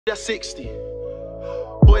That's 60.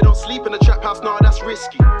 Boy, don't sleep in the trap house, nah, that's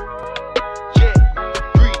risky. Yeah,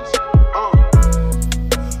 breeze,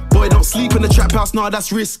 Boy, don't sleep in the trap house, nah,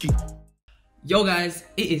 that's risky. Yo guys,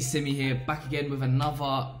 it is Simi here, back again with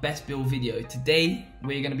another best build video. Today,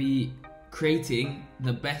 we're going to be creating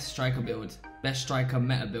the best striker build, best striker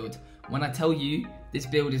meta build. When I tell you, this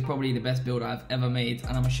build is probably the best build I've ever made, and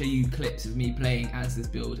I'm going to show you clips of me playing as this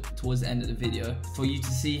build towards the end of the video for you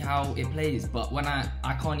to see how it plays. But when I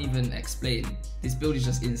can't even explain, this build is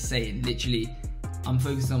just insane. Literally, I'm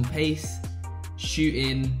focused on pace,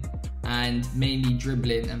 shooting, and mainly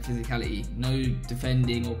dribbling and physicality. No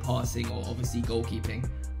defending or passing or obviously goalkeeping.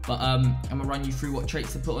 But I'm going to run you through what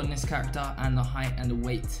traits to put on this character and the height and the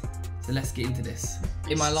weight. So let's get into this.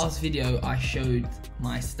 In my last video, I showed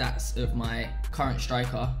my stats of my current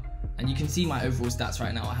striker, and you can see my overall stats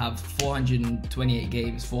right now. I have 428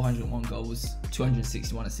 games, 401 goals,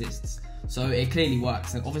 261 assists. So it clearly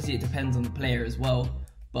works, and obviously it depends on the player as well,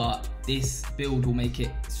 but this build will make it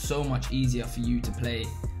so much easier for you to play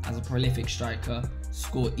as a prolific striker,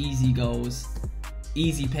 score easy goals,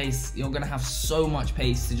 easy pace. You're gonna have so much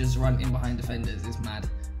pace to just run in behind defenders. It's mad.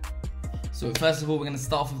 So first of all, we're going to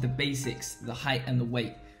start off with the basics, the height and the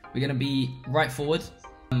weight. We're going to be right forward,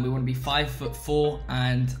 and we want to be 5'4"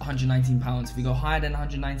 and 119 pounds. If we go higher than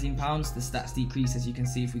 119 pounds, the stats decrease. As you can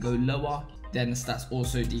see, if we go lower, then the stats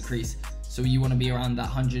also decrease. So you want to be around that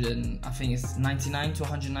 100 and I think it's 99 to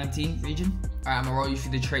 119 region. All right, I'm going to roll you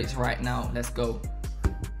through the traits right now. Let's go.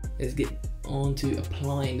 Let's get on to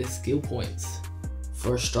applying the skill points.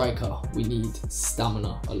 For a striker, we need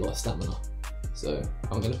stamina, a lot of stamina. So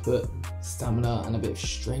I'm going to put stamina and a bit of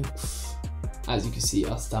strength. As you can see,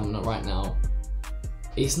 our stamina right now,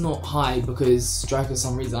 it's not high because strikers, for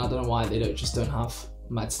some reason, I don't know why, they don't have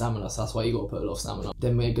mad stamina, so that's why you got to put a lot of stamina.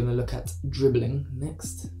 Then we're going to look at dribbling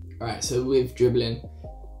next. Alright, so with dribbling,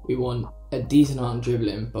 we want a decent amount of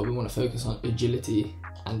dribbling, but we want to focus on agility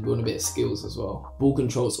and we want a bit of skills as well. Ball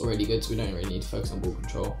control is already good, so we don't really need to focus on ball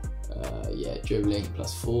control. Yeah, dribbling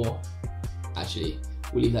 +4. Actually,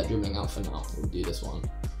 we'll leave that dribbling out for now. We'll do this one.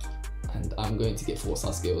 And I'm going to get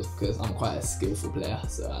 4-star skills because I'm quite a skillful player,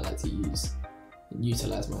 so I like to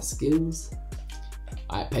utilize my skills.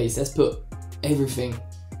 Alright, pace. Let's put everything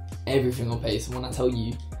on pace. And when I tell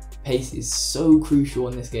you pace is so crucial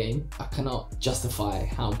in this game, I cannot justify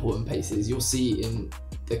how important pace is. You'll see in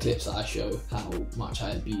the clips that I show how much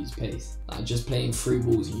I abuse pace. Just playing through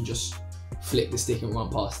balls, you just flick the stick and run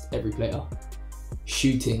past every player.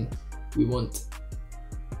 Shooting, we want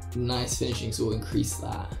nice finishing, so we'll increase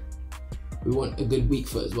that. We want a good weak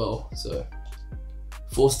foot as well, so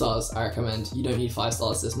 4 stars I recommend. You don't need 5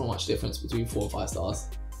 stars, there's not much difference between 4 and 5 stars.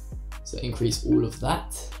 So increase all of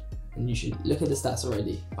that, and you should look at the stats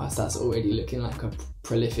already. Our stats are already looking like a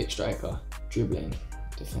prolific striker. Dribbling,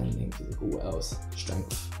 defending, physical, what else?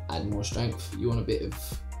 Strength, add more strength. You want a bit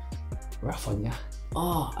of Rafinha.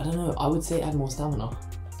 I don't know, I would say add more stamina.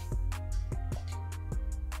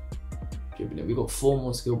 Dribbling. We got 4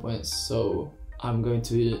 more skill points, so I'm going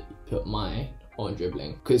to put mine on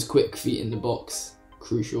dribbling because quick feet in the box,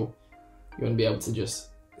 crucial. You want to be able to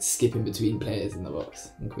just skip in between players in the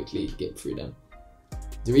box and quickly get through them.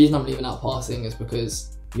 The reason I'm leaving out passing is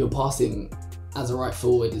because your passing as a right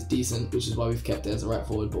forward is decent, which is why we've kept it as a right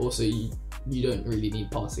forward, but also you don't really need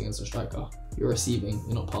passing as a striker. You're receiving,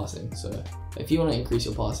 you're not passing. So if you want to increase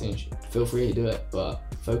your passing, feel free to do it, but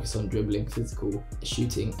focus on dribbling, physical,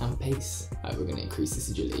 shooting, and pace. Alright, we're going to increase this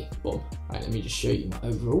agility. Boom. Alright, let me just show you my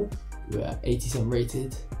overall. We're at 87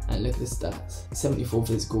 rated, and look at the stats. 74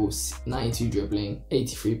 physical, 92 dribbling,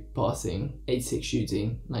 83 passing, 86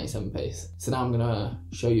 shooting, 97 pace. So now I'm going to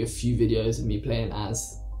show you a few videos of me playing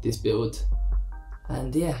as this build.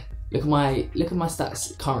 And yeah, look at my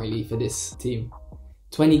stats currently for this team.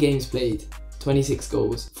 20 games played, 26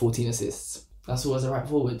 goals, 14 assists. That's all as a right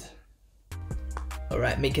forward.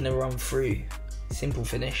 Alright, making a run through. Simple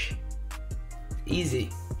finish. Easy.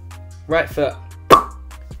 Right foot.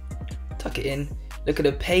 Tuck it in. Look at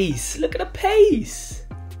the pace. Look at the pace.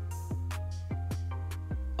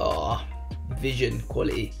 Vision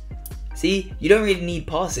quality. See, you don't really need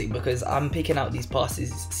passing because I'm picking out these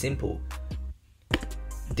passes. It's simple.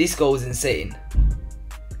 This goal is insane.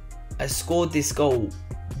 I scored this goal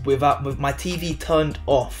with my TV turned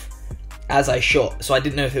off as I shot, so I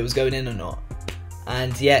didn't know if it was going in or not.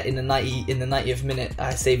 And yeah, in the 90th minute,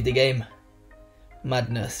 I saved the game.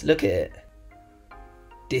 Madness. Look at it.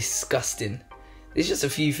 Disgusting. There's just a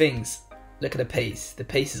few things. Look at the pace. The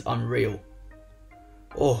pace is unreal.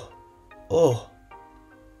 Oh,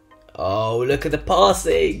 look at the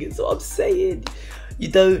passing. That's what I'm saying. You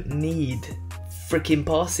don't need freaking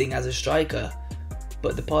passing as a striker.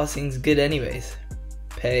 but the passing's good anyways.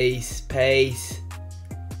 Pace, pace,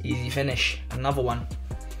 easy finish. Another one.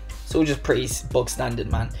 It's all just pretty bog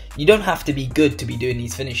standard, man. You don't have to be good to be doing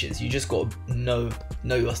these finishes. You just got to know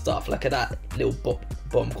your stuff. Look at that little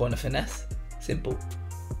bottom corner finesse. Simple.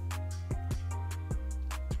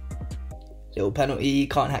 Little penalty.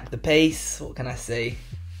 Can't hack the pace. What can I say?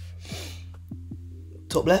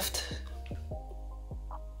 Top left.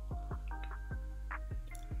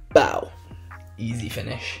 Bow. Easy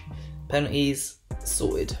finish. Penalties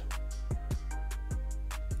sorted.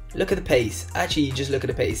 Look at the pace. Actually, just look at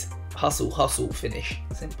the pace. Hustle, hustle, finish.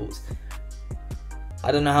 Simples.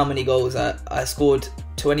 I don't know how many goals. I scored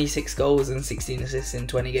 26 goals and 16 assists in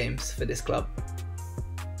 20 games for this club.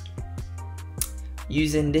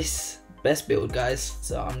 Using this best build, guys.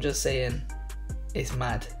 So I'm just saying, it's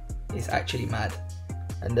mad. It's actually mad.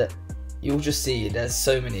 And that you'll just see there's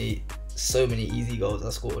so many easy goals I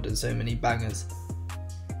scored and so many bangers.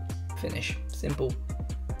 Finish. Simple.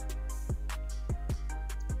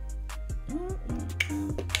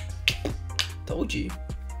 Told you.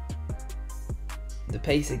 The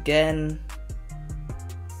pace again.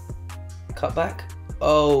 Cut back.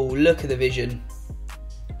 Oh, look at the vision.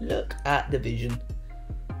 Look at the vision.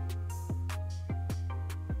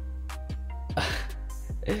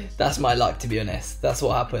 That's my luck, to be honest. That's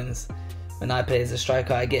what happens when I play as a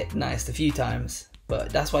striker. I get knifed a few times,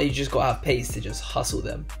 but that's why you just gotta have pace to just hustle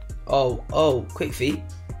them. Oh, quick feet.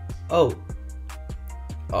 Oh,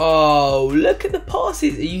 look at the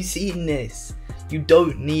passes. Are you seeing this? You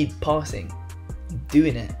don't need passing. I'm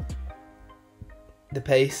doing it. The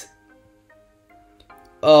pace.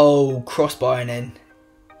 Oh, crossbarring in.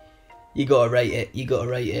 You gotta rate it. You gotta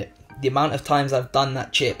rate it. The amount of times I've done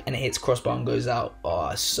that chip and it hits crossbar and goes out. Oh,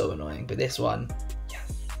 it's so annoying. But this one,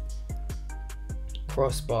 yes.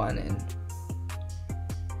 Crossbarring in.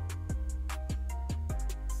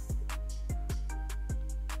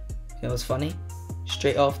 You know what's funny?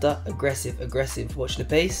 Straight after, aggressive, aggressive. Watch the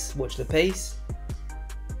pace, watch the pace.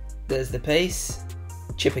 There's the pace.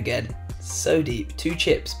 Chip again. So deep. 2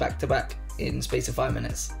 chips back to back in space of 5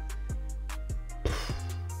 minutes.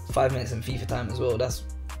 5 minutes in FIFA time as well. That's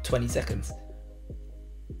 20 seconds.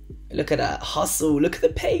 Look at that hustle. Look at the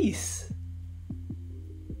pace.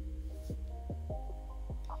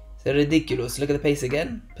 It's ridiculous. Look at the pace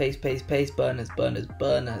again. Pace, pace, pace. Burners, burners,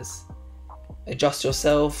 burners. Adjust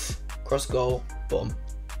yourself. Cross goal. Boom.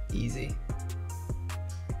 Easy.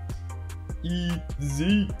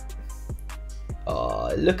 Easy.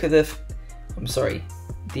 Oh, look at the... I'm sorry.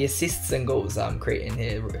 The assists and goals that I'm creating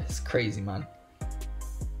here is crazy, man.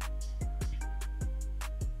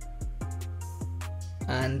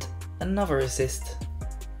 And another assist.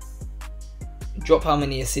 Drop how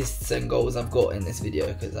many assists and goals I've got in this video,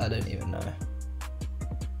 because I don't even know.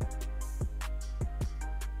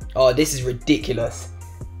 Oh, this is ridiculous.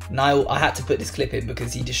 Now I had to put this clip in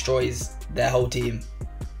because he destroys their whole team.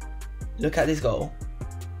 Look at this goal.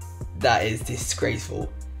 That is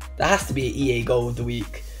disgraceful. That has to be an EA goal of the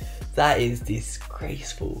week. That is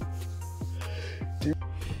disgraceful.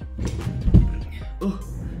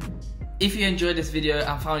 If you enjoyed this video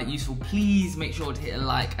and found it useful, please make sure to hit a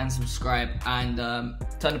like and subscribe, and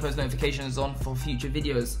turn the post notifications on for future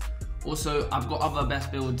videos. Also, I've got other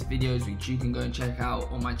best build videos which you can go and check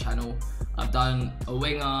out on my channel. I've done a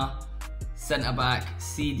winger, centre back,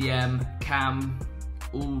 CDM, cam,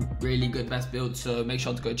 all really good best builds, so make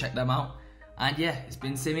sure to go check them out. And yeah, it's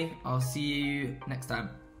been Simi. I'll see you next time.